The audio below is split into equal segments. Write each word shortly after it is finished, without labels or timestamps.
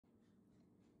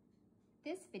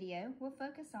This video will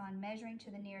focus on measuring to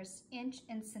the nearest inch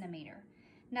and centimeter.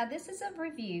 Now this is a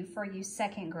review for you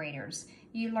second graders.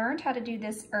 You learned how to do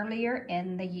this earlier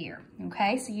in the year,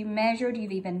 okay? So you measured,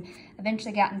 you've even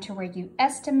eventually gotten to where you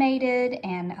estimated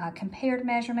and compared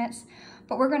measurements,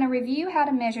 but we're gonna review how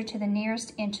to measure to the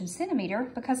nearest inch and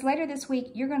centimeter because later this week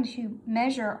you're going to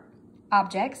measure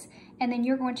objects and then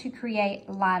you're going to create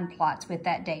line plots with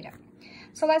that data.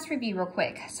 So let's review real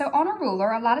quick. So on a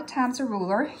ruler, a lot of times a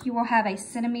ruler, you will have a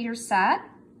centimeter side.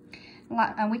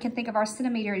 And we can think of our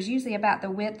centimeter as usually about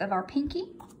the width of our pinky.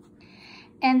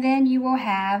 And then you will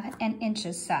have an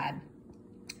inches side,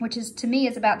 which is to me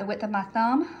is about the width of my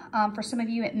thumb. For some of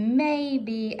you, it may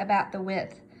be about the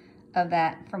width of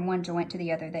that from one joint to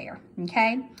the other there,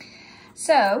 okay?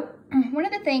 So one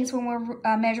of the things when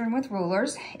we're measuring with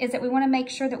rulers is that we want to make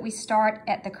sure that we start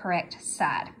at the correct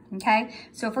side, okay?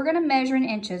 So if we're going to measure in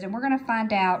inches and we're going to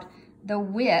find out the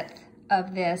width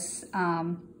of this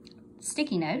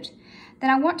sticky note, then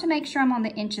I want to make sure I'm on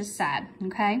the inches side,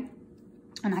 okay?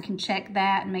 And I can check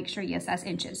that and make sure, yes, that's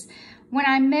inches. When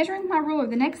I'm measuring my ruler,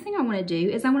 the next thing I want to do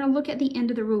is I want to look at the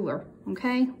end of the ruler,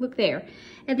 okay? Look there.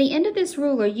 At the end of this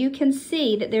ruler, you can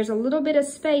see that there's a little bit of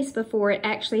space before it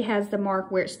actually has the mark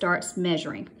where it starts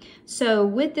measuring. So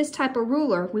with this type of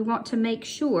ruler, we want to make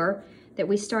sure that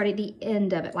we start at the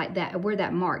end of it like that, where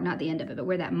that mark, not the end of it, but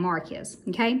where that mark is,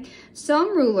 okay?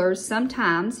 Some rulers,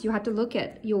 sometimes, you'll have to look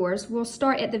at yours, will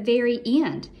start at the very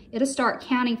end. It'll start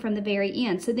counting from the very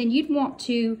end. So then you'd want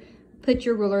to put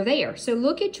your ruler there. So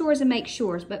look at yours and make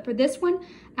sure. But for this one,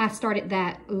 I start at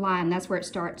that line. That's where it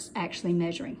starts actually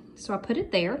measuring. So I put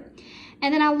it there.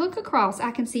 And then I look across. I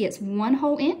can see it's 1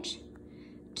 whole inch,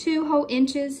 2 whole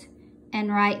inches, and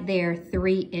right there,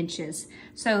 3 inches.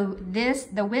 So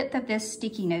the width of this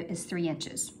sticky note is 3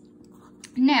 inches.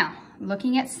 Now,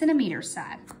 looking at centimeter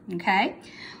side, okay?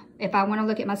 If I want to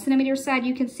look at my centimeter side,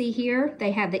 you can see here,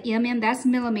 they have the mm, that's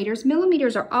millimeters.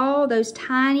 Millimeters are all those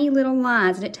tiny little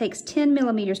lines, and it takes 10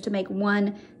 millimeters to make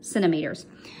 1 centimeter.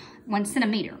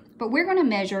 But we're going to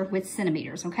measure with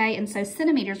centimeters, okay? And so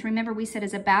centimeters, remember we said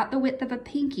is about the width of a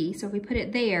pinky, so if we put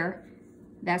it there,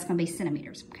 that's going to be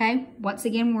centimeters, okay? Once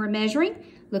again, when we're measuring,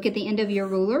 look at the end of your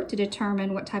ruler to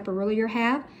determine what type of ruler you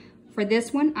have. For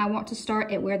this one, I want to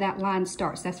start at where that line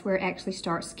starts. That's where it actually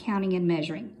starts counting and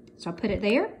measuring. So I put it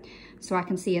there so I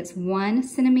can see it's 1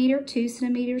 centimeter, 2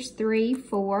 centimeters, 3,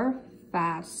 4,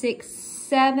 5, 6,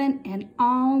 7, and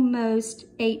almost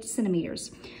 8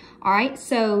 centimeters. All right,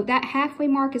 so that halfway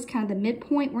mark is kind of the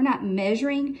midpoint. We're not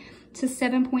measuring to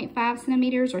 7.5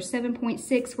 centimeters or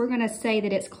 7.6. We're gonna say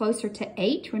that it's closer to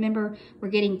 8. Remember, we're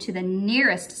getting to the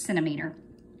nearest centimeter.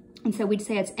 And so we'd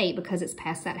say it's 8 because it's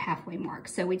past that halfway mark.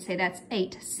 So we'd say that's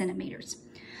 8 centimeters.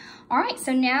 All right,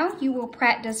 so now you will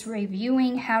practice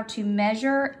reviewing how to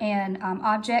measure in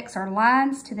objects or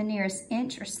lines to the nearest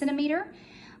inch or centimeter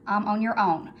on your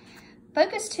own.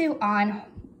 Focus too on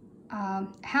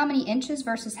how many inches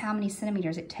versus how many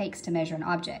centimeters it takes to measure an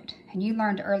object. And you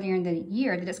learned earlier in the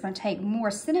year that it's going to take more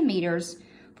centimeters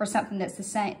for something that's the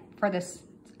same,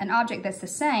 an object that's the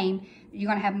same, you're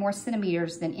going to have more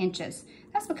centimeters than inches.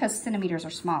 That's because centimeters are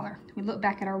smaller. We look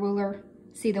back at our ruler,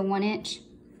 see the 1 inch,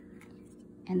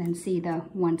 and then see the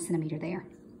 1 centimeter there,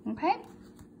 okay?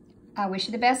 I wish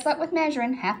you the best luck with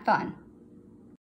measuring. Have fun.